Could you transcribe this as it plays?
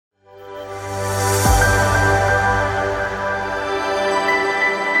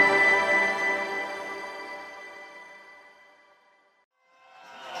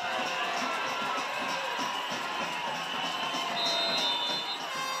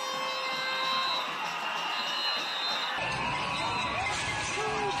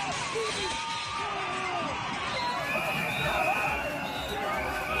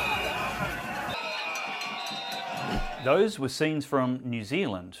Those were scenes from New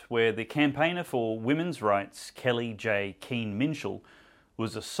Zealand, where the campaigner for women's rights, Kelly J. Keane Minshall,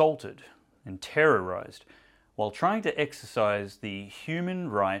 was assaulted and terrorised while trying to exercise the human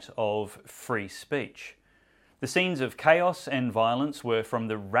right of free speech. The scenes of chaos and violence were from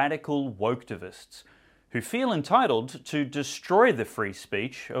the radical Woketivists, who feel entitled to destroy the free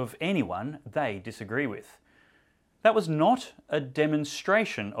speech of anyone they disagree with. That was not a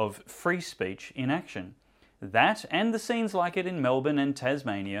demonstration of free speech in action. That, and the scenes like it in Melbourne and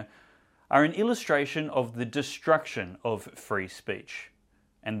Tasmania, are an illustration of the destruction of free speech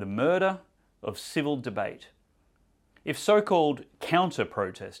and the murder of civil debate. If so-called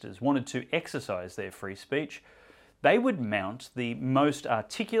counter-protesters wanted to exercise their free speech, they would mount the most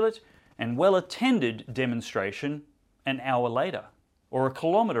articulate and well-attended demonstration an hour later, or a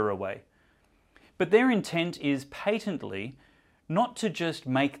kilometre away. But their intent is patently not to just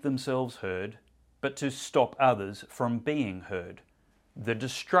make themselves heard, but to stop others from being heard. The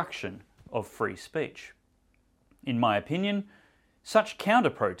destruction of free speech. In my opinion, such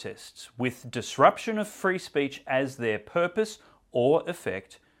counter-protests with disruption of free speech as their purpose or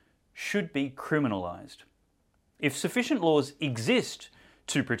effect should be criminalised. If sufficient laws exist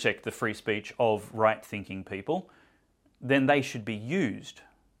to protect the free speech of right-thinking people, then they should be used.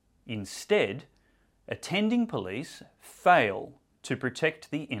 Instead, attending police fail to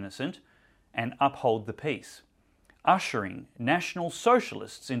protect the innocent and uphold the peace, ushering National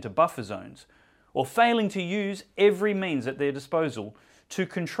Socialists into buffer zones, or failing to use every means at their disposal to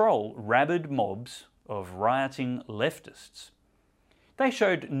control rabid mobs of rioting leftists. They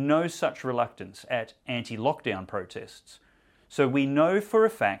showed no such reluctance at anti-lockdown protests, so we know for a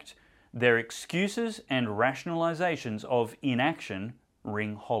fact their excuses and rationalisations of inaction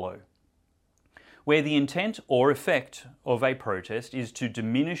ring hollow. Where the intent or effect of a protest is to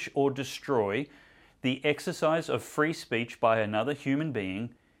diminish or destroy the exercise of free speech by another human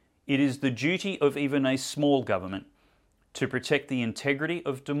being, it is the duty of even a small government to protect the integrity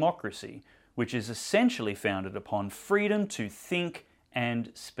of democracy, which is essentially founded upon freedom to think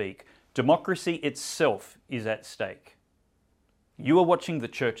and speak. Democracy itself is at stake. You are watching The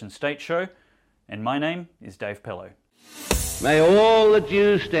Church and State Show, and my name is Dave Pello. May all that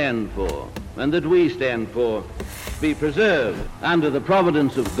you stand for and that we stand for be preserved under the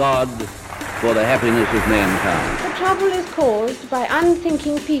providence of God for the happiness of mankind. The trouble is caused by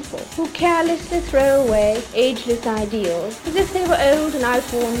unthinking people who carelessly throw away ageless ideals as if they were old and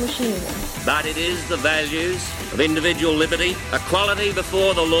outworn machinery. But it is the values of individual liberty, equality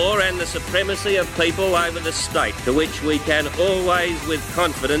before the law and the supremacy of people over the state to which we can always with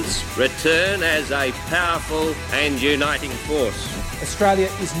confidence return as a powerful and uniting force. Australia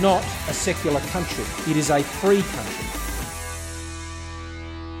is not a secular country. It is a free country.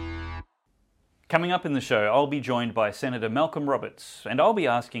 Coming up in the show, I'll be joined by Senator Malcolm Roberts, and I'll be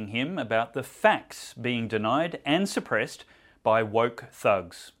asking him about the facts being denied and suppressed by woke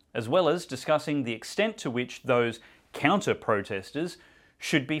thugs, as well as discussing the extent to which those counter-protesters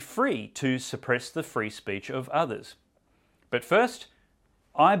should be free to suppress the free speech of others. But first,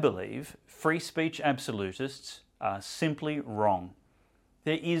 I believe free speech absolutists are simply wrong.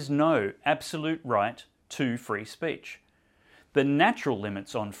 There is no absolute right to free speech. The natural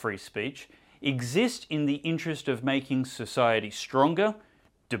limits on free speech exist in the interest of making society stronger,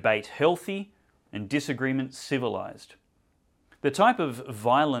 debate healthy, and disagreement civilised. The type of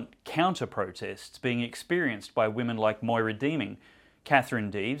violent counter-protests being experienced by women like Moira Deeming, Catherine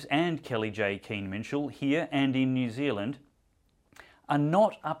Deeves and Kelly J. Keane Minshall here and in New Zealand are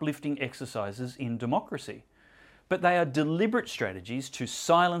not uplifting exercises in democracy, but they are deliberate strategies to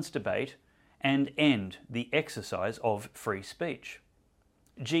silence debate and end the exercise of free speech.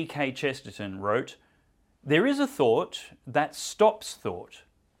 G.K. Chesterton wrote, "There is a thought that stops thought.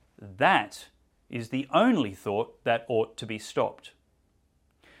 That is the only thought that ought to be stopped."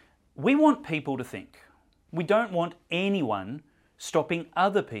 We want people to think. We don't want anyone stopping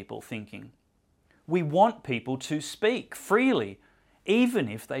other people thinking. We want people to speak freely, even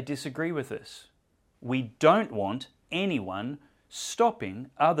if they disagree with us. We don't want anyone stopping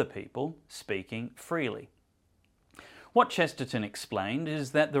other people speaking freely. What Chesterton explained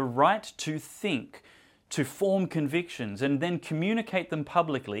is that the right to think, to form convictions and then communicate them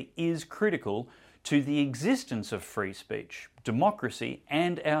publicly is critical to the existence of free speech, democracy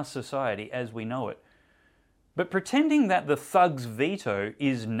and our society as we know it. But pretending that the thug's veto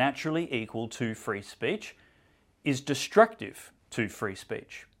is naturally equal to free speech is destructive to free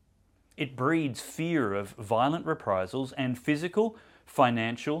speech. It breeds fear of violent reprisals and physical,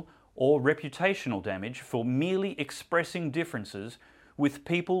 financial, or reputational damage for merely expressing differences with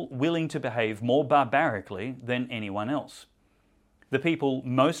people willing to behave more barbarically than anyone else. The people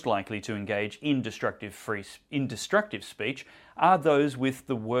most likely to engage in destructive speech are those with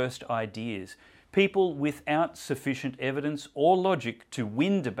the worst ideas, people without sufficient evidence or logic to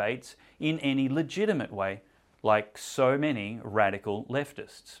win debates in any legitimate way, like so many radical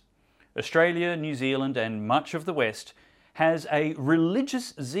leftists. Australia, New Zealand, and much of the West has a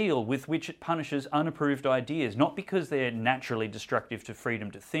religious zeal with which it punishes unapproved ideas, not because they're naturally destructive to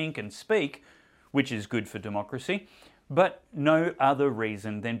freedom to think and speak, which is good for democracy, but no other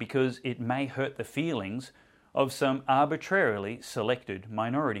reason than because it may hurt the feelings of some arbitrarily selected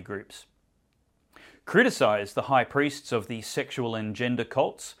minority groups. Criticise the high priests of the sexual and gender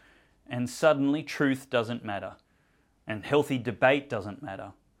cults, and suddenly truth doesn't matter, and healthy debate doesn't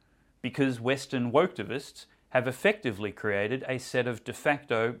matter, because Western Woketivists have effectively created a set of de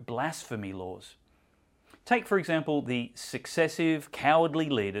facto blasphemy laws. Take, for example, the successive cowardly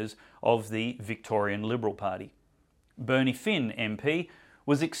leaders of the Victorian Liberal Party. Bernie Finn MP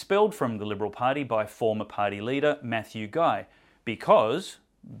was expelled from the Liberal Party by former party leader Matthew Guy because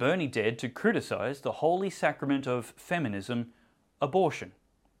Bernie dared to criticise the holy sacrament of feminism, abortion.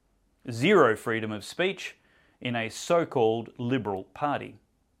 Zero freedom of speech in a so-called Liberal Party.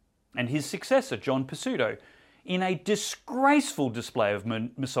 And his successor, John Pesutto, in a disgraceful display of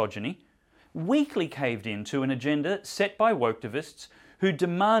misogyny, weakly caved in to an agenda set by Woketivists who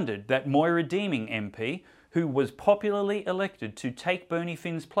demanded that Moira Deeming MP, who was popularly elected to take Bernie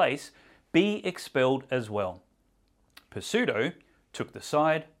Finn's place, be expelled as well. Pesutto took the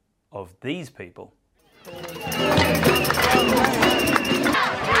side of these people.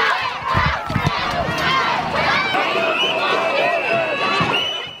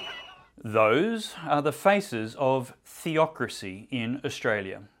 Those are the faces of theocracy in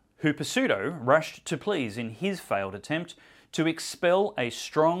Australia, who Pesutto rushed to please in his failed attempt to expel a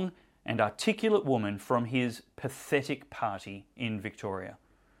strong and articulate woman from his pathetic party in Victoria.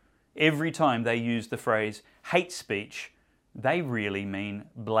 Every time they use the phrase hate speech, they really mean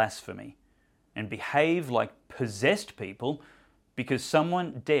blasphemy, and behave like possessed people because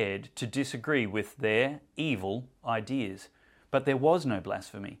someone dared to disagree with their evil ideas. But there was no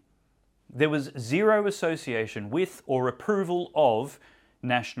blasphemy. There was zero association with or approval of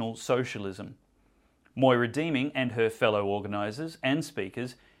National Socialism. Moira Deeming and her fellow organisers and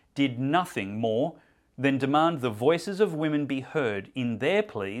speakers did nothing more than demand the voices of women be heard in their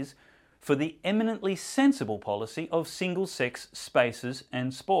pleas for the eminently sensible policy of single-sex spaces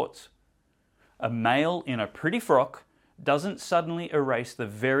and sports. A male in a pretty frock doesn't suddenly erase the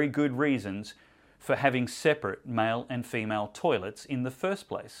very good reasons for having separate male and female toilets in the first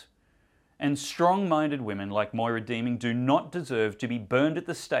place. And strong-minded women like Moira Deeming do not deserve to be burned at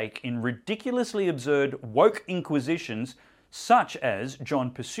the stake in ridiculously absurd woke inquisitions such as John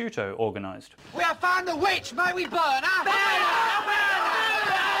Pesutto organised. We have found the witch, may we burn her?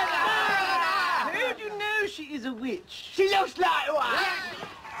 Who do you know she is a witch? She looks like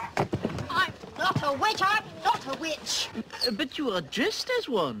one. I'm not a witch, I'm not a witch. But you are dressed as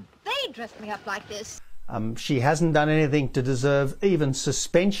one. They dressed me up like this. She hasn't done anything to deserve even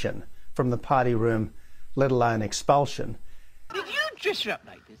suspension from the party room, let alone expulsion. Did you dress her up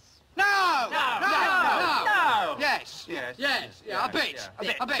like this? No! Yes. I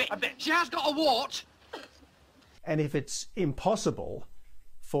bet. She has got a wart. And if it's impossible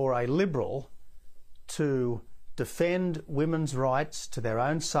for a Liberal to defend women's rights to their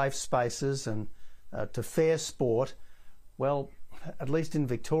own safe spaces and to fair sport, well, at least in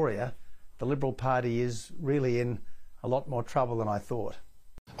Victoria, the Liberal Party is really in a lot more trouble than I thought.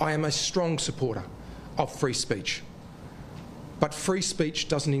 I am a strong supporter of free speech, but free speech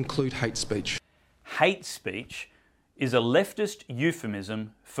doesn't include hate speech. Hate speech is a leftist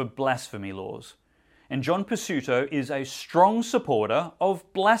euphemism for blasphemy laws, and John Pesutto is a strong supporter of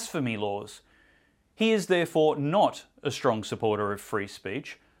blasphemy laws. He is therefore not a strong supporter of free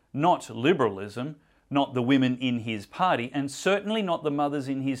speech, not liberalism, not the women in his party, and certainly not the mothers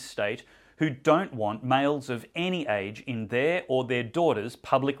in his state who don't want males of any age in their or their daughters'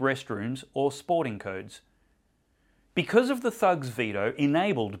 public restrooms or sporting codes. Because of the thugs' veto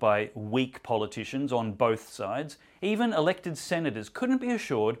enabled by weak politicians on both sides, even elected senators couldn't be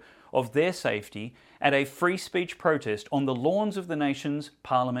assured of their safety at a free speech protest on the lawns of the nation's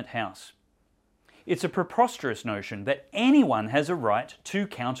Parliament House. It's a preposterous notion that anyone has a right to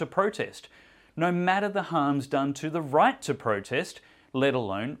counter-protest, no matter the harms done to the right to protest, let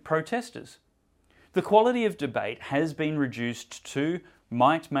alone protesters. The quality of debate has been reduced to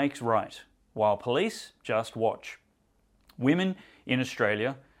might makes right, while police just watch. Women in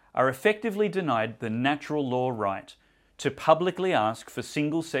Australia are effectively denied the natural law right to publicly ask for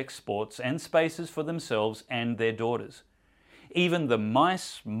single-sex sports and spaces for themselves and their daughters. Even the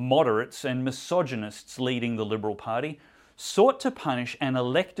mice, moderates and misogynists leading the Liberal Party sought to punish an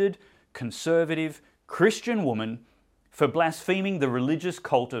elected, conservative, Christian woman for blaspheming the religious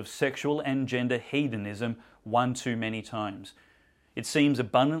cult of sexual and gender hedonism one too many times. It seems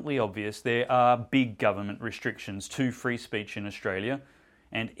abundantly obvious there are big government restrictions to free speech in Australia,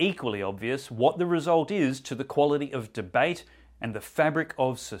 and equally obvious what the result is to the quality of debate and the fabric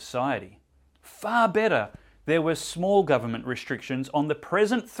of society. Far better there were small government restrictions on the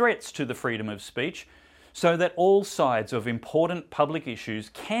present threats to the freedom of speech, so that all sides of important public issues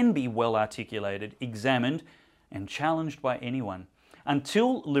can be well articulated, examined and challenged by anyone,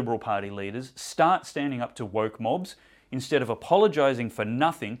 until Liberal Party leaders start standing up to woke mobs instead of apologising for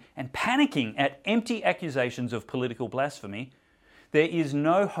nothing and panicking at empty accusations of political blasphemy. There is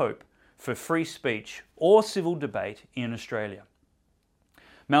no hope for free speech or civil debate in Australia.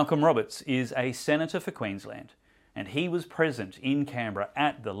 Malcolm Roberts is a senator for Queensland, and he was present in Canberra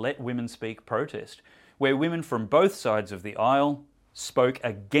at the Let Women Speak protest, where women from both sides of the aisle spoke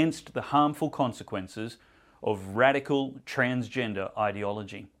against the harmful consequences of radical transgender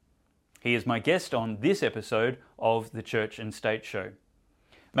ideology. He is my guest on this episode of the Church and State Show.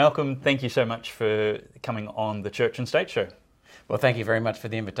 Malcolm, thank you so much for coming on the Church and State Show. Well, thank you very much for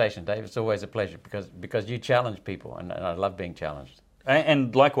the invitation, Dave. It's always a pleasure because you challenge people, and I love being challenged.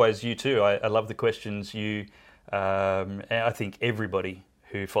 And likewise, you too. I love the questions you... I think everybody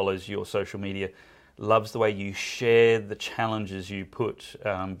who follows your social media loves the way you share the challenges you put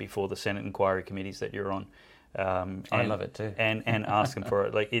before the Senate inquiry committees that you're on. I love it too. And ask them for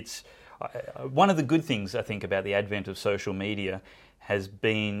it. Like, it's one of the good things I think about the advent of social media has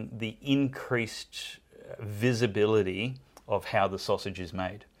been the increased visibility of how the sausage is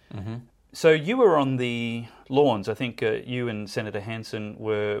made. Mm-hmm. So you were on the lawns. I think you and Senator Hanson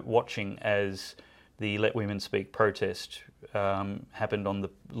were watching as the Let Women Speak protest happened on the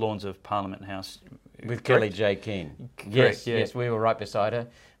lawns of Parliament House. With Kelly J. Keane. Correct, yes, we were right beside her.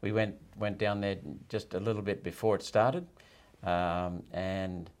 We went down there just a little bit before it started,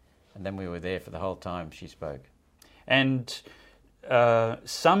 and then we were there for the whole time she spoke. And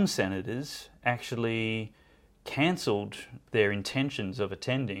some senators actually cancelled their intentions of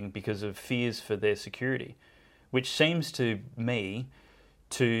attending because of fears for their security, which seems to me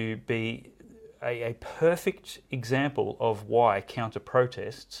to be a perfect example of why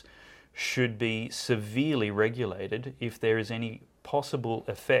counter-protests should be severely regulated if there is any possible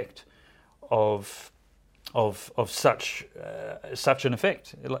effect of such an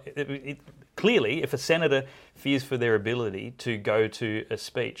effect. Clearly, if a senator fears for their ability to go to a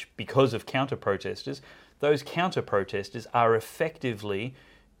speech because of counter-protesters, those counter-protesters are effectively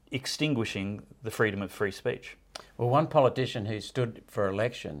extinguishing the freedom of free speech. Well, one politician who stood for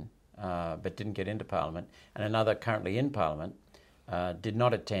election but didn't get into Parliament, and another currently in Parliament, did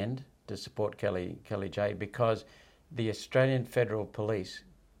not attend to support Kelly J because the Australian Federal Police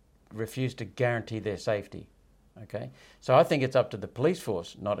refused to guarantee their safety. Okay, so I think it's up to the police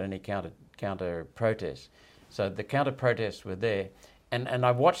force, not any counter protests. So the counter protests were there, and I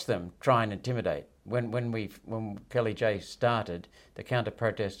watched them try and intimidate. When Kelly J started, the counter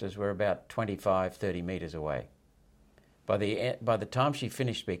protesters were about 25, 30 metres away. By the time she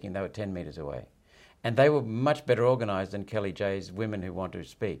finished speaking, they were 10 metres away. And they were much better organised than Kelly J's women who want to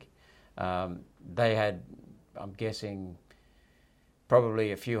speak. They had, I'm guessing,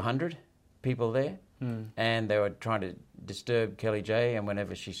 probably a few hundred people there. And they were trying to disturb Kelly J, and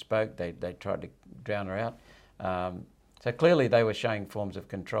whenever she spoke, they tried to drown her out. So clearly they were showing forms of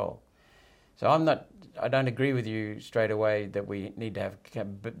control. So I don't agree with you straight away that we need to have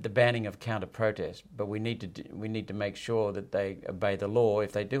the banning of counter-protest, but we need to make sure that they obey the law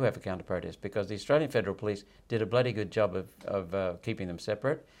if they do have a counter-protest, because the Australian Federal Police did a bloody good job of keeping them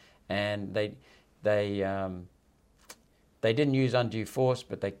separate, and they didn't use undue force,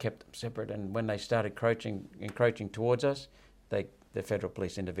 but they kept them separate. And when they started encroaching towards us, the Federal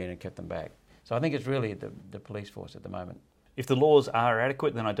Police intervened and kept them back. So I think it's really the police force at the moment. If the laws are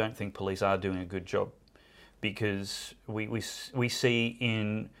adequate, then I don't think police are doing a good job, because we see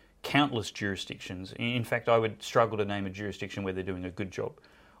in countless jurisdictions, in fact I would struggle to name a jurisdiction where they're doing a good job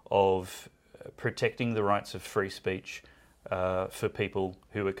of protecting the rights of free speech for people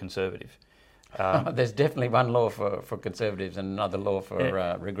who are conservative. There's definitely one law for conservatives and another law for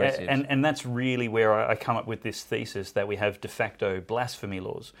regressives. And that's really where I come up with this thesis that we have de facto blasphemy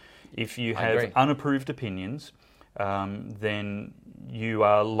laws. If you have unapproved opinions, then you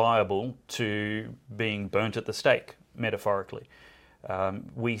are liable to being burnt at the stake, metaphorically.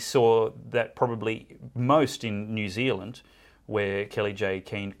 We saw that probably most in New Zealand, where Kelly J.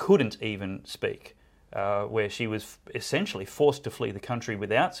 Keane couldn't even speak, where she was essentially forced to flee the country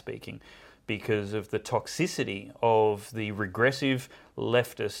without speaking because of the toxicity of the regressive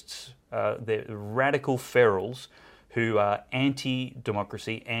leftists, the radical ferals who are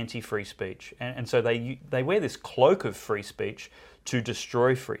anti-democracy, anti-free speech. And so they wear this cloak of free speech to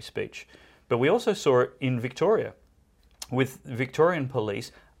destroy free speech. But we also saw it in Victoria, with Victorian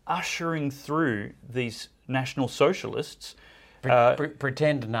police ushering through these National Socialists.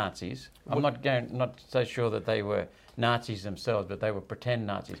 Pretend Nazis. I'm not so sure that they were Nazis themselves, but they were pretend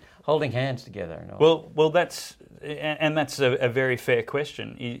Nazis, holding hands together. Well, that's a very fair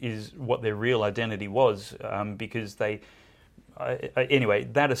question. Is what their real identity was, because they. Anyway,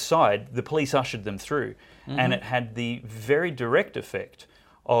 that aside, the police ushered them through, and it had the very direct effect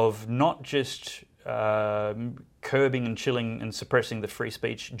of not just curbing and chilling and suppressing the free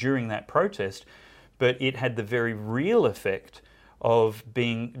speech during that protest, but it had the very real effect of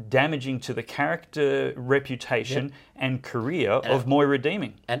being damaging to the character, reputation and career of Moira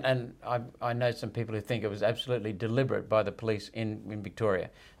Deeming. And I know some people who think it was absolutely deliberate by the police in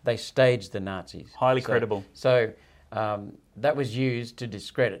Victoria. They staged the Nazis. Highly credible. So that was used to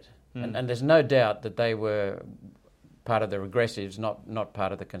discredit. And there's no doubt that they were part of the regressives, not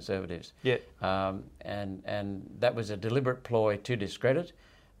part of the conservatives. Yeah. And that was a deliberate ploy to discredit.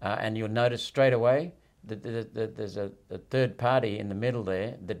 And you'll notice straight away that there's a third party in the middle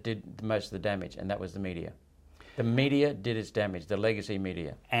there that did most of the damage, and that was the media. The media did its damage, the legacy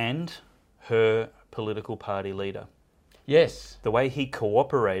media. And her political party leader. Yes. The way he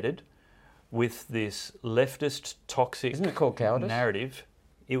cooperated with this leftist, toxic Isn't it called cowardice? Narrative.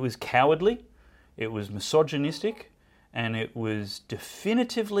 It was cowardly, it was misogynistic, and it was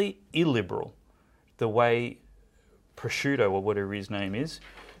definitively illiberal. The way Prosciutto, or whatever his name is.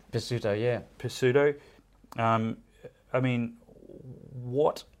 Pizzuto, yeah. Pizzuto. I mean,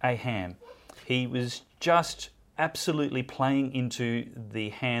 what a ham. He was just absolutely playing into the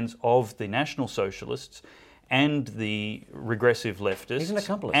hands of the National Socialists and the regressive leftists. He's an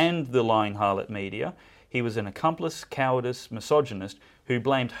accomplice. And the lying harlot media. He was an accomplice, cowardice, misogynist who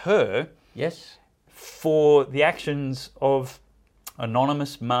blamed her for the actions of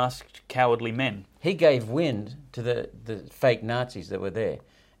anonymous, masked, cowardly men. He gave wind to the fake Nazis that were there.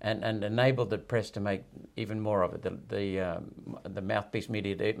 And enabled the press to make even more of it, the mouthpiece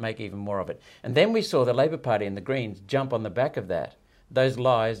media to make even more of it. And then we saw the Labor Party and the Greens jump on the back of those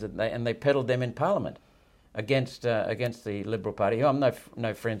lies, and they peddled them in Parliament against the Liberal Party. I'm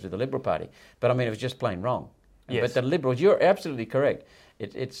no friends with the Liberal Party, but I mean, it was just plain wrong. Yes. But the Liberals, you're absolutely correct.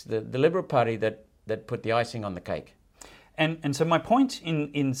 It's the Liberal Party that put the icing on the cake. And so my point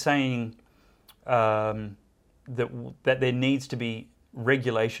in saying that there needs to be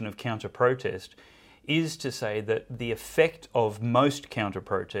regulation of counter-protest is to say that the effect of most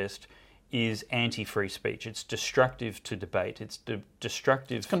counter-protest is anti-free speech. It's destructive to debate. It's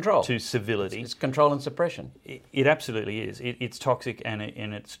destructive to civility. It's control and suppression. It absolutely is. It's toxic, and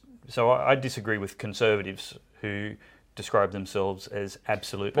it's... So I disagree with conservatives who describe themselves as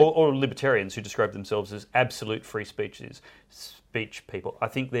absolute, or libertarians who describe themselves as absolute free speech people. I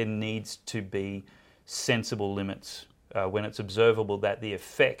think there needs to be sensible limits when it's observable that the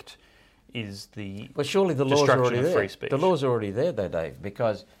effect is the surely the laws are already of there. Free speech. The laws are already there, though, Dave,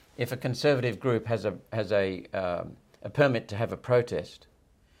 because if a conservative group has a permit to have a protest,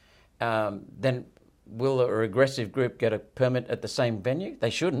 then will a regressive group get a permit at the same venue? They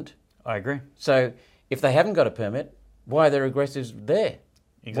shouldn't. I agree. So if they haven't got a permit, why are the regressives there?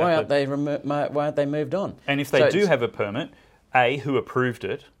 Exactly. Why aren't they moved on? And if they do have a permit, A, who approved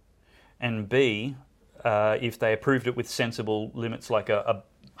it, and B, if they approved it with sensible limits like a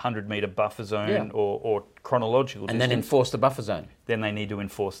 100-metre buffer zone or chronological distance. And then enforce the buffer zone. Then they need to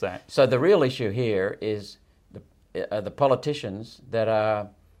enforce that. So the real issue here is the politicians that are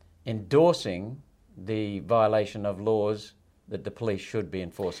endorsing the violation of laws that the police should be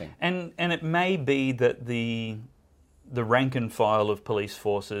enforcing. And it may be that the rank and file of police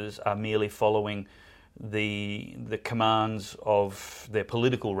forces are merely following the commands of their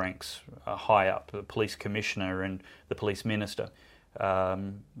political ranks high up, the police commissioner and the police minister.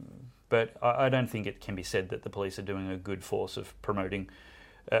 But I don't think it can be said that the police are doing a good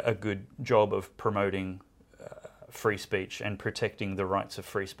job of promoting free speech and protecting the rights of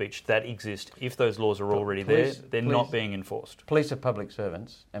free speech that exist. If those laws are already there, they're not being enforced. Police are public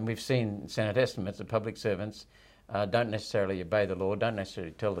servants, and we've seen Senate estimates that public servants don't necessarily obey the law, don't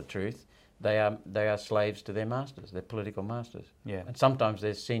necessarily tell the truth. They are slaves to their masters, their political masters. Yeah. And sometimes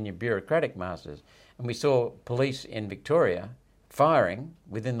they're senior bureaucratic masters. And we saw police in Victoria firing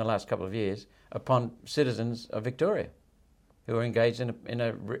within the last couple of years upon citizens of Victoria who are engaged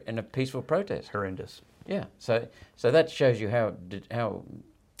in a peaceful protest. Horrendous. Yeah. So that shows you how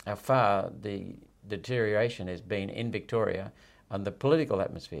far the deterioration has been in Victoria on the political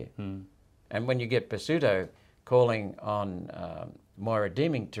atmosphere. And when you get Pasuto calling on Moira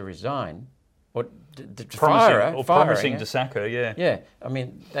Deeming to resign, or promising to sack her, yeah. I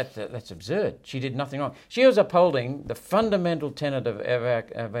mean that's absurd. She did nothing wrong. She was upholding the fundamental tenet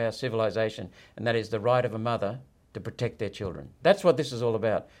of our civilization, and that is the right of a mother to protect their children. That's what this is all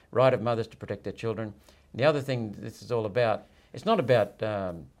about. Right of mothers to protect their children. The other thing this is all about, it's not about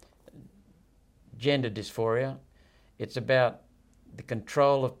gender dysphoria. It's about the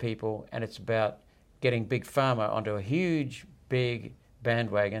control of people, and it's about getting Big Pharma onto a huge, big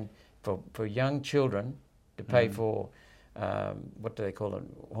bandwagon for young children to pay for, what do they call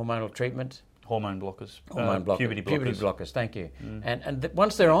it, hormonal treatment? Hormone blockers. Puberty blockers, thank you. And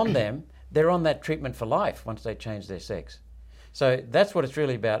once they're on them, they're on that treatment for life once they change their sex. So that's what it's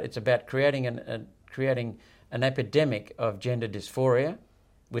really about. It's about creating an epidemic of gender dysphoria,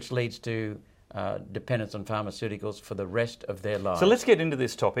 which leads to dependence on pharmaceuticals for the rest of their lives. So let's get into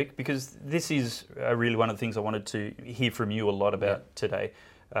this topic, because this is really one of the things I wanted to hear from you a lot about today.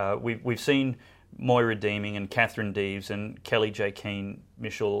 We've seen Moira Deeming and Catherine Deeves and Kelly J. Keane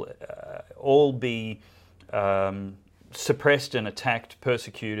Mitchell all be suppressed and attacked,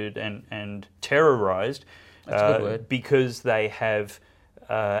 persecuted and terrorised because they have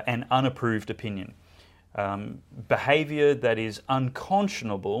an unapproved opinion. Behaviour that is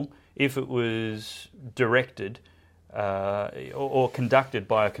unconscionable if it was directed or conducted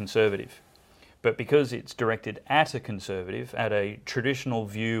by a conservative. But because it's directed at a conservative, at a traditional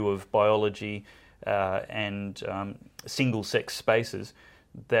view of biology and single-sex spaces,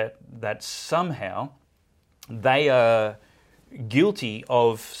 that somehow they are guilty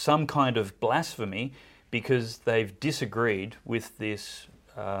of some kind of blasphemy because they've disagreed with this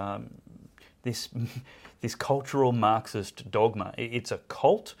this cultural Marxist dogma. It's a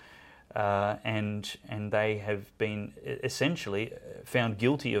cult, and they have been essentially found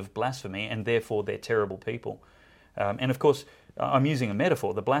guilty of blasphemy, and therefore they're terrible people. And of course, I'm using a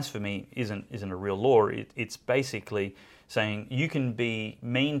metaphor. The blasphemy isn't a real law. It's basically saying you can be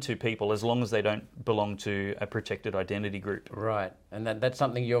mean to people as long as they don't belong to a protected identity group. Right, and that's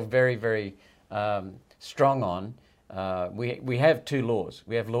something you're very, very strong on. We have two laws.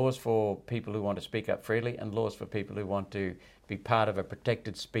 We have laws for people who want to speak up freely, and laws for people who want to be part of a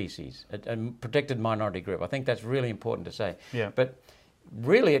protected species, a protected minority group. I think that's really important to say. Yeah. But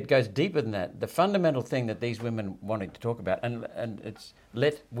really, it goes deeper than that. The fundamental thing that these women wanted to talk about, and it's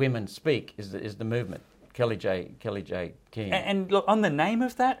let women speak, is the movement. Kelly J. Keane. And look, on the name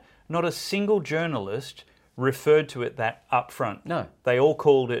of that, not a single journalist referred to it that up front. No. They all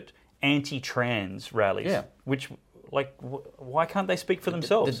called it anti-trans rallies. Yeah. Which, why can't they speak for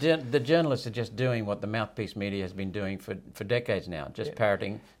themselves? The journalists are just doing what the mouthpiece media has been doing for decades now, just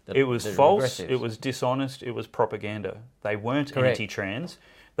parroting the It was false, regressives. it was dishonest, it was propaganda. They weren't Correct. anti-trans,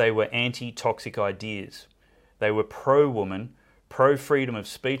 they were anti-toxic ideas. They were pro-woman, pro-freedom of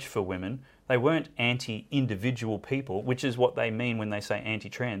speech for women. They weren't anti-individual people, which is what they mean when they say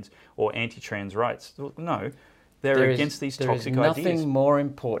anti-trans or anti-trans rights. No, they're against these toxic ideas. There is nothing more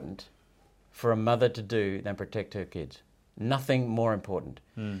important for a mother to do than protect her kids. Nothing more important.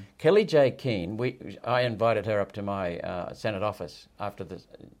 Kelly J. Keane, I invited her up to my Senate office after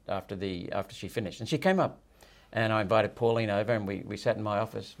she finished, and she came up, and I invited Pauline over, and we sat in my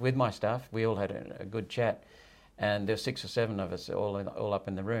office with my staff. We all had a good chat, and there were 6 or 7 of us all up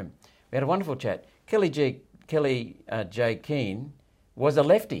in the room. We had a wonderful chat. Kelly J. Keane was a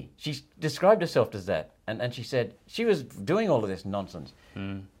lefty. She described herself as that, and she said she was doing all of this nonsense.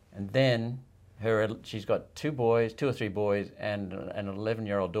 And then she's got 2 or 3 boys, and an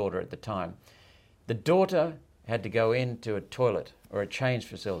 11-year-old daughter at the time. The daughter had to go into a toilet or a change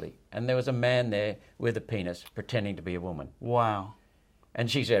facility, and there was a man there with a penis pretending to be a woman. Wow. And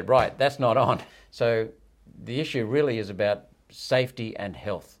she said, right, that's not on. So the issue really is about safety and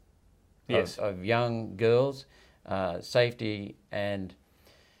health of young girls, safety and,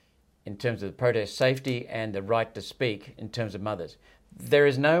 in terms of the protest, safety and the right to speak in terms of mothers. There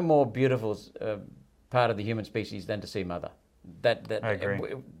is no more beautiful part of the human species than to see mother. I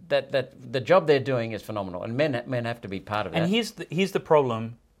agree. That the job they're doing is phenomenal, and men have to be part of that. And here's the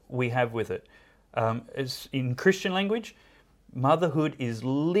problem we have with it. Is in Christian language, motherhood is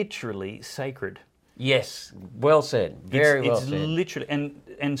literally sacred. Yes, well said. Very well said. It's literally,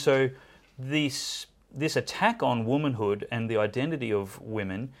 and so this attack on womanhood and the identity of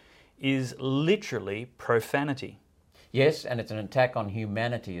women is literally profanity. Yes, and it's an attack on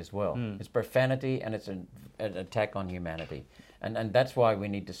humanity as well. It's profanity and it's an attack on humanity. And that's why we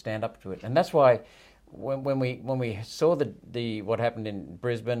need to stand up to it. And that's why when we saw the what happened in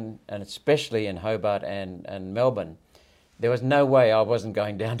Brisbane and especially in Hobart and Melbourne, there was no way I wasn't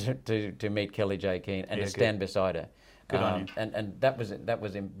going down to meet Kellie J. Keane and to stand beside her. Good on you. And that was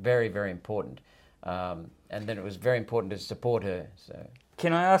very, very important. And then it was very important to support her. So,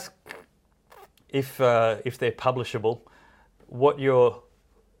 can I ask if they're publishable, what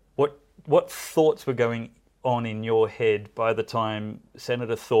thoughts were going on in your head by the time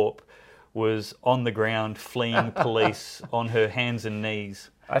Senator Thorpe was on the ground fleeing police on her hands and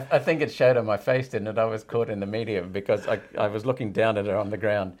knees? I think it showed on my face, didn't it? I was caught in the medium because I was looking down at her on the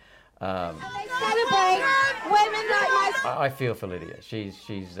ground. Celebrate women like myself. I feel for Lydia.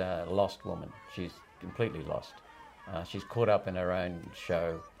 She's a lost woman. She's completely lost. She's caught up in her own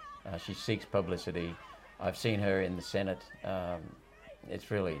show. She seeks publicity. I've seen her in the Senate. It's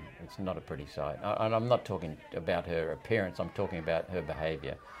not a pretty sight. And I'm not talking about her appearance. I'm talking about her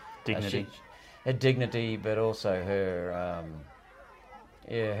behaviour. Dignity. Her dignity, but also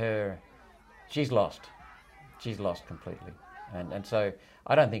she's lost. She's lost completely. And so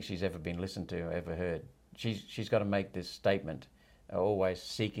I don't think she's ever been listened to or ever heard. She's got to make this statement, always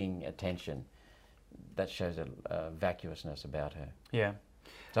seeking attention. That shows a vacuousness about her. Yeah.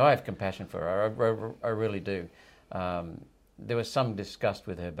 So I have compassion for her. I really do. There was some disgust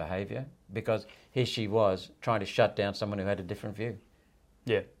with her behaviour because here she was trying to shut down someone who had a different view.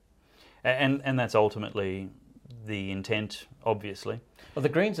 Yeah. And that's ultimately the intent, obviously. Well, the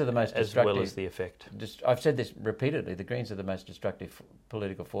Greens are the most destructive... As well as the effect. I've said this repeatedly. The Greens are the most destructive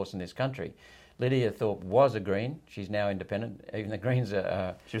political force in this country. Lydia Thorpe was a Green. She's now independent. Even the Greens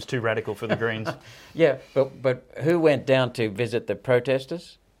are... She was too radical for the Greens. Yeah, but who went down to visit the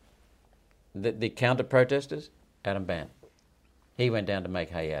protesters? The counter-protesters? Adam Bandt. He went down to make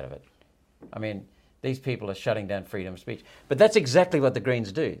hay out of it. I mean, these people are shutting down freedom of speech. But that's exactly what the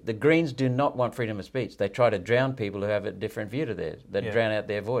Greens do. The Greens do not want freedom of speech. They try to drown people who have a different view to theirs. They drown out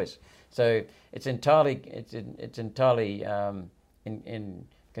their voice. So it's entirely in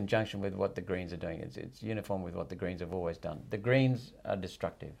conjunction with what the Greens are doing. It's uniform with what the Greens have always done. The Greens are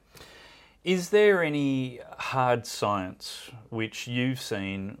destructive. Is there any hard science which you've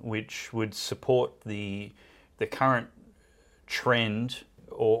seen which would support the current trend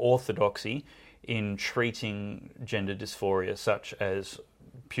or orthodoxy in treating gender dysphoria, such as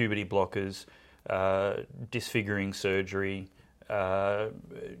puberty blockers, disfiguring surgery,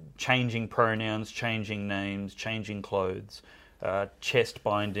 changing pronouns, changing names, changing clothes, chest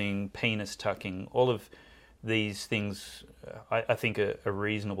binding, penis tucking? All of these things I think a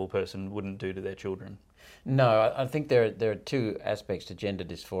reasonable person wouldn't do to their children. No, I think there are two aspects to gender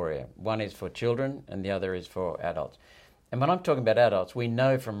dysphoria. One is for children and the other is for adults. And when I'm talking about adults, we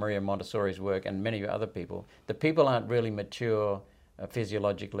know from Maria Montessori's work and many other people that people aren't really mature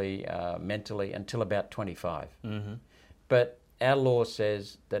physiologically, mentally until about 25. Mm-hmm. But our law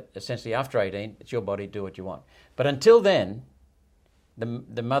says that essentially after 18, it's your body, do what you want. But until then,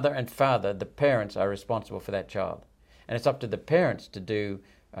 the mother and father, the parents, are responsible for that child. And it's up to the parents to do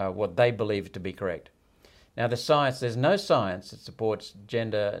what they believe to be correct. Now, there's no science that supports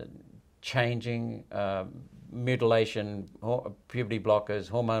gender changing, mutilation, puberty blockers,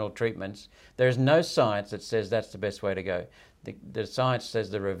 hormonal treatments. There's no science that says that's the best way to go. The science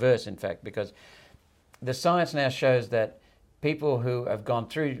says the reverse, in fact, because the science now shows that people who have gone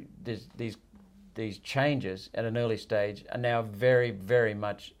through these changes at an early stage are now very, very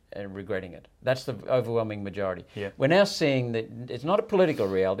much regretting it. That's the overwhelming majority. Yeah. We're now seeing that it's not a political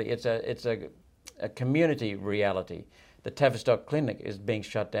reality, it's a community reality. The Tavistock Clinic is being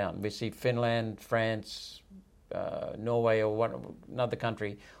shut down. We see Finland, France, Norway or another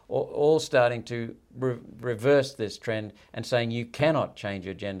country all starting to reverse this trend and saying you cannot change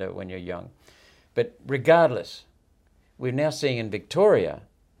your gender when you're young. But regardless, we're now seeing in Victoria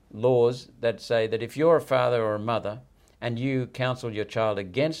laws that say that if you're a father or a mother and you counsel your child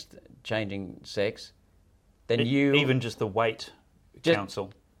against changing sex, then even just the weight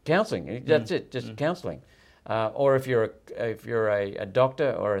counsel. Counselling, that's it, just counselling. Or if you're a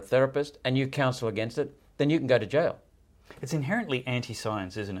doctor or a therapist and you counsel against it, then you can go to jail. It's inherently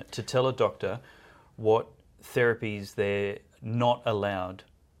anti-science, isn't it, to tell a doctor what therapies they're not allowed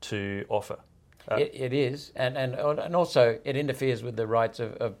to offer. It is, and also it interferes with the rights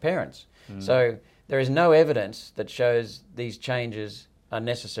of parents. So there is no evidence that shows these changes are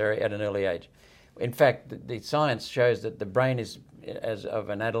necessary at an early age. In fact, the science shows that the brain is as of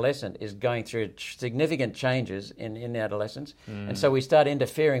an adolescent is going through significant changes in adolescence, and so we start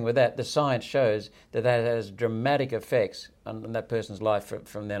interfering with that. The science shows that has dramatic effects on that person's life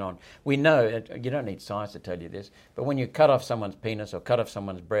from then on. We know, you don't need science to tell you this, but when you cut off someone's penis or cut off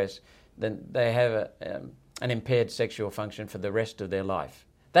someone's breast, then they have an impaired sexual function for the rest of their life.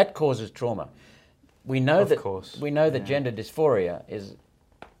 That causes trauma. We know that gender dysphoria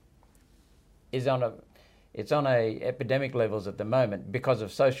is on a epidemic levels at the moment because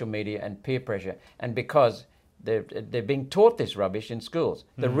of social media and peer pressure, and because they're being taught this rubbish in schools.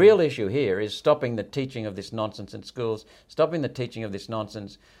 The real issue here is stopping the teaching of this nonsense in schools, stopping the teaching of this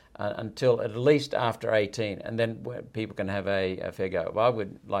nonsense until at least after 18, and then people can have a fair go. Well, I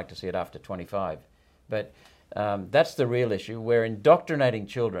would like to see it after 25, but that's the real issue. We're indoctrinating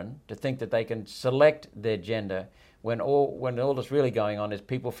children to think that they can select their gender when all that's really going on is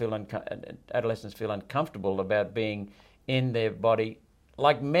adolescents feel uncomfortable about being in their body,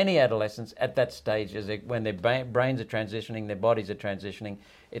 like many adolescents at that stage, when their brains are transitioning, their bodies are transitioning.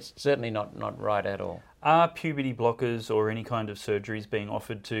 It's certainly not right at all. Are puberty blockers or any kind of surgeries being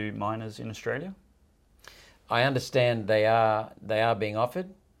offered to minors in Australia? I understand they are being offered,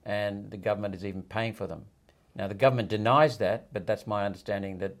 and the government is even paying for them. Now, the government denies that, but that's my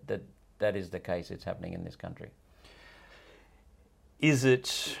understanding that is the case. It's happening in this country. Is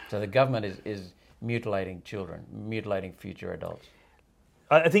it... So the government is mutilating children, mutilating future adults.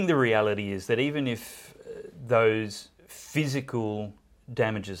 I think the reality is that even if those physical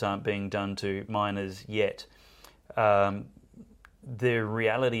damages aren't being done to minors yet, the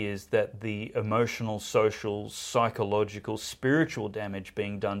reality is that the emotional, social, psychological, spiritual damage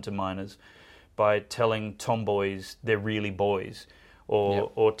being done to minors by telling tomboys they're really boys,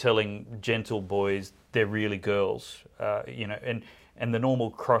 or telling gentle boys they're really girls, and the normal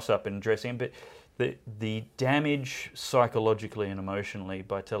cross-up and dressing, but the damage psychologically and emotionally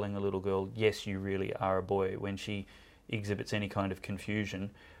by telling a little girl, yes, you really are a boy, when she exhibits any kind of confusion,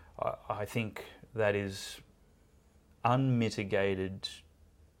 I think that is unmitigated,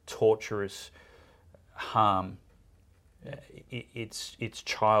 torturous harm. It's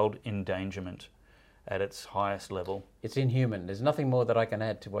child endangerment at its highest level. It's inhuman. There's nothing more that I can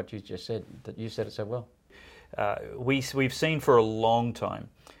add to what you just said, that you said it so well. We've seen for a long time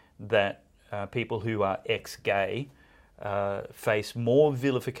that people who are ex-gay face more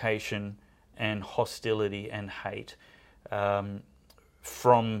vilification and hostility and hate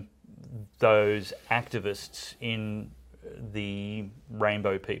from those activists in the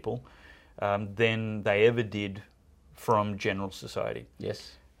rainbow people than they ever did from general society.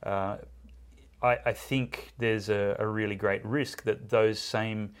 Yes. I think there's a really great risk that the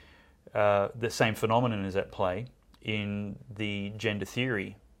same phenomenon is at play in the gender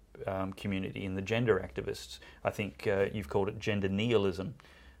theory community, in the gender activists. I think you've called it gender nihilism,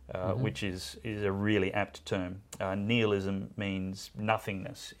 which is a really apt term. Nihilism means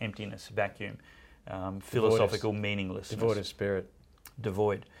nothingness, emptiness, vacuum, philosophical meaninglessness. Devoid of spirit.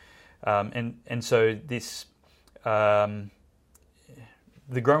 Devoid. And so this, the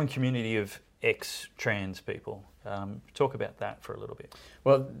growing community of ex-trans people, talk about that for a little bit.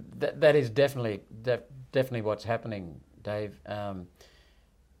 Well, that is definitely what's happening, Dave.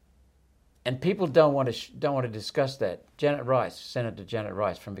 And people don't want to discuss that. Senator Janet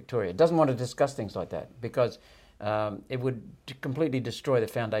Rice from Victoria, doesn't want to discuss things like that because it would completely destroy the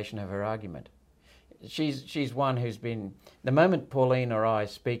foundation of her argument. She's one who's been, the moment Pauline or I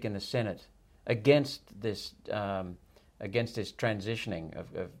speak in the Senate against this transitioning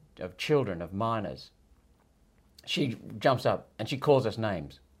of children, of minors, she jumps up and she calls us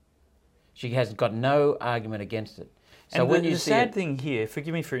names. She has got no argument against it. So and when the sad thing here,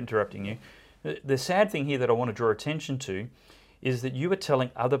 forgive me for interrupting you, the sad thing here that I want to draw attention to is that you are telling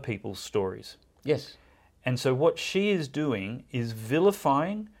other people's stories. Yes. And so what she is doing is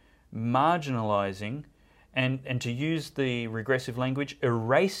vilifying, marginalising, and to use the regressive language,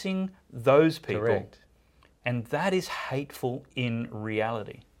 erasing those people. Correct. And that is hateful in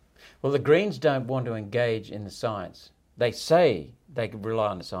reality. Well, the Greens don't want to engage in the science. They say they rely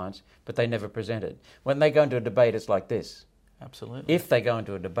on the science, but they never present it. When they go into a debate, it's like this. Absolutely. If they go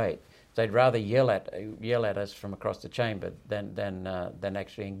into a debate, they'd rather yell at us from across the chamber than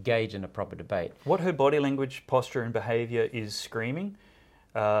actually engage in a proper debate. What her body language, posture and behaviour is screaming,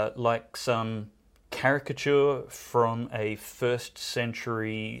 like some caricature from a first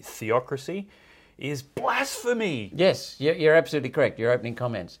century theocracy, is blasphemy. Yes, you're absolutely correct. Your opening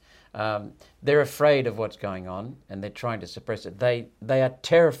comments. They're afraid of what's going on and they're trying to suppress it. They are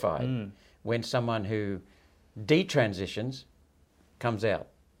terrified when someone who detransitions comes out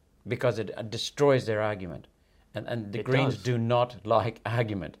because it destroys their argument. And the It Greens does. do not like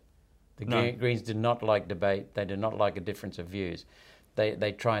argument. The No. Greens do not like debate. They do not like a difference of views.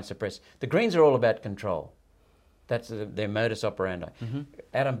 They try and suppress. The Greens are all about control. That's their modus operandi. Mm-hmm.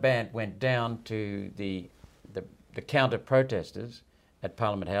 Adam Bandt went down to the counter-protesters at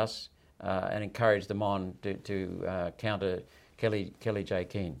Parliament House and encouraged them on to counter Kelly J.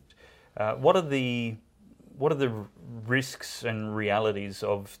 Keane. What are the risks and realities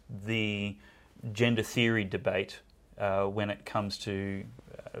of the gender theory debate when it comes to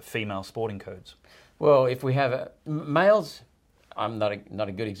female sporting codes? Well, if we have males, I'm not a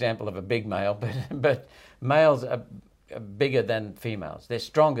good example of a big male, but males are bigger than females. They're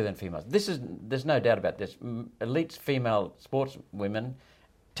stronger than females. There's no doubt about this. Elite female sportswomen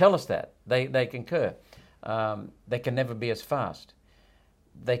tell us that. They concur. They can never be as fast.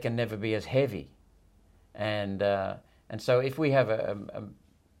 They can never be as heavy. And so if we have a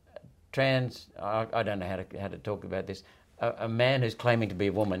trans, I don't know how to talk about this, a man who's claiming to be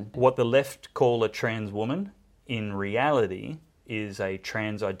a woman. What the left call a trans woman, in reality, is a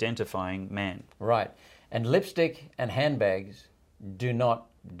trans-identifying man. Right. And lipstick and handbags do not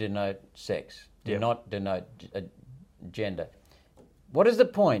denote sex, do not denote gender. What is the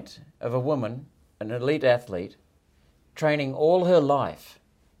point of a woman, an elite athlete, training all her life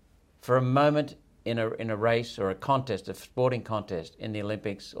for a moment in a race or a contest, a sporting contest in the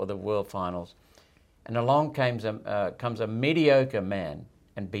Olympics or the World Finals, and along comes a mediocre man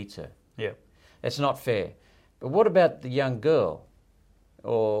and beats her? Yeah. It's not fair. But what about the young girl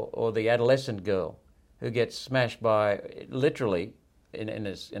or the adolescent girl who gets smashed by, literally, in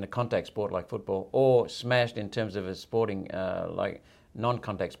a contact sport like football, or smashed in terms of a sporting, like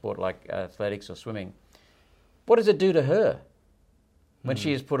non-contact sport like athletics or swimming? What does it do to her when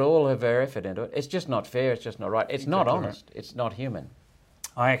she has put all of her effort into it? It's just not fair. It's just not right. It's not honest. Right. It's not human.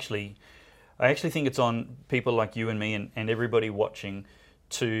 I actually think it's on people like you and me and everybody watching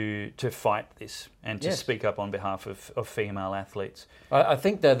to fight this and to speak up on behalf of female athletes. I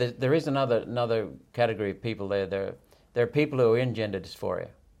think though there is another category of people there. There are people who are in gender dysphoria,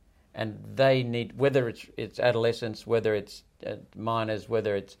 and they need, whether it's adolescents, whether it's minors,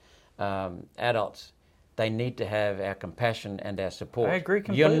 whether it's adults, they need to have our compassion and our support. I agree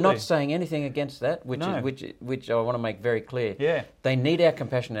completely. You're not saying anything against that, which I want to make very clear. Yeah. They need our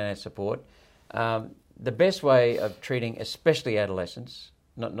compassion and our support. The best way of treating, especially adolescents,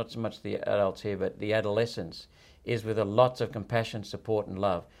 not so much the adults here, but the adolescents, is with lots of compassion, support and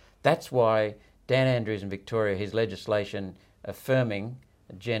love. That's why Dan Andrews in Victoria, his legislation affirming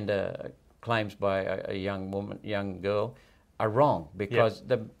gender claims by a young girl, are wrong, because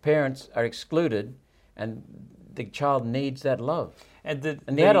the parents are excluded and the child needs that love. And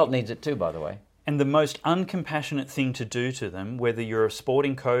the adult needs it too, by the way. And the most uncompassionate thing to do to them, whether you're a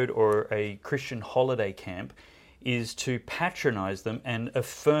sporting code or a Christian holiday camp, is to patronise them and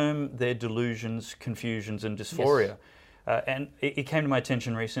affirm their delusions, confusions and dysphoria. Yes. And it came to my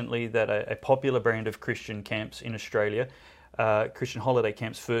attention recently that a popular brand of Christian camps in Australia, Christian holiday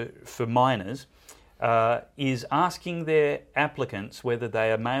camps for minors, is asking their applicants whether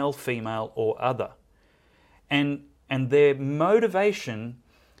they are male, female or other. And their motivation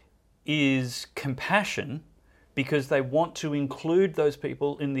is compassion, because they want to include those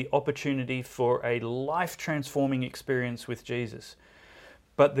people in the opportunity for a life-transforming experience with Jesus.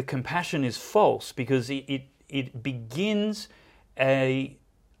 But the compassion is false, because it begins a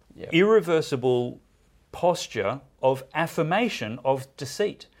irreversible posture of affirmation of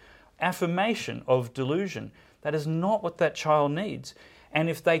deceit, affirmation of delusion. That is not what that child needs. And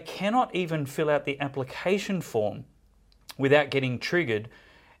if they cannot even fill out the application form without getting triggered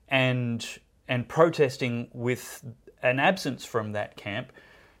and protesting with an absence from that camp,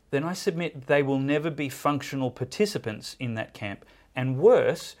 then I submit they will never be functional participants in that camp. And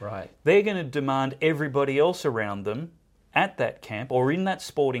worse, they're going to demand everybody else around them at that camp or in that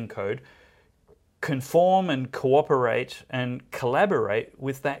sporting code conform and cooperate and collaborate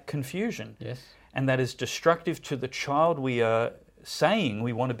with that confusion. Yes. And that is destructive to the child we are saying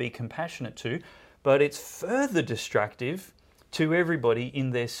we want to be compassionate to, but it's further destructive to everybody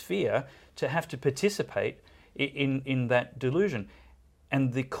in their sphere to have to participate in that delusion.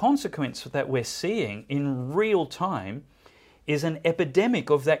 And the consequence that we're seeing in real time is an epidemic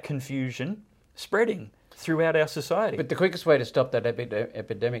of that confusion spreading throughout our society. But the quickest way to stop that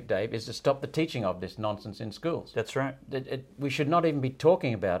epidemic, Dave, is to stop the teaching of this nonsense in schools. That's right. We should not even be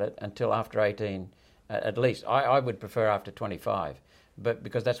talking about it until after 18, at least. I would prefer after 25, but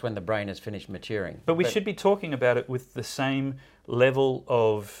because that's when the brain has finished maturing. But we should be talking about it with the same level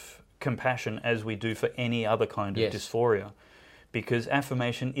of compassion as we do for any other kind of dysphoria, because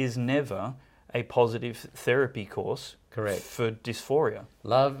affirmation is never a positive therapy course. Correct. For dysphoria.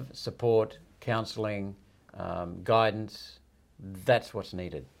 Love, support, counselling, guidance, that's what's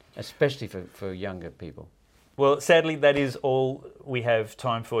needed, especially for younger people. Well, sadly, that is all we have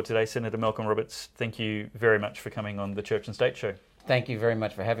time for today. Senator Malcolm Roberts, thank you very much for coming on the Church and State Show. Thank you very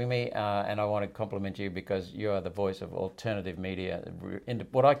much for having me, and I want to compliment you because you are the voice of alternative media,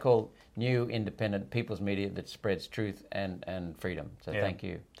 what I call new independent people's media that spreads truth and freedom. So thank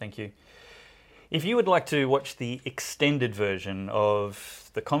you. Thank you. If you would like to watch the extended version of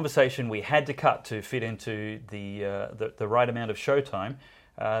the conversation we had to cut to fit into the right amount of showtime,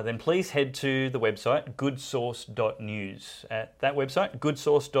 then please head to the website goodsource.news. At that website,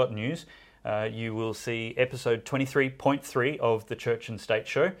 goodsource.news, you will see episode 23.3 of the Church and State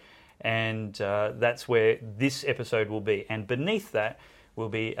Show, and that's where this episode will be. And beneath that will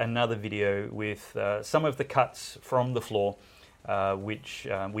be another video with some of the cuts from the floor, which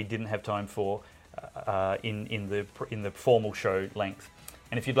we didn't have time for in the formal show length.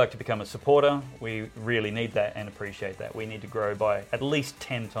 And if you'd like to become a supporter, we really need that and appreciate that. We need to grow by at least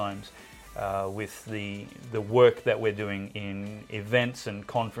 10 times with the work that we're doing in events and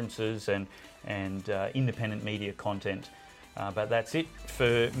conferences and independent media content. But that's it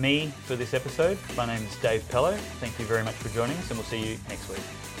for me for this episode. My name is Dave Pello. Thank you very much for joining us, and we'll see you next week.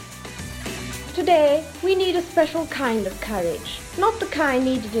 Today, we need a special kind of courage. Not the kind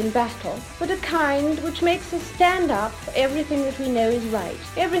needed in battle, but a kind which makes us stand up for everything that we know is right,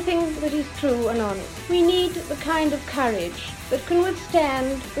 everything that is true and honest. We need the kind of courage that can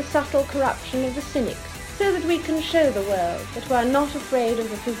withstand the subtle corruption of the cynics, so that we can show the world that we are not afraid of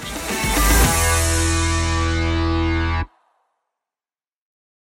the future.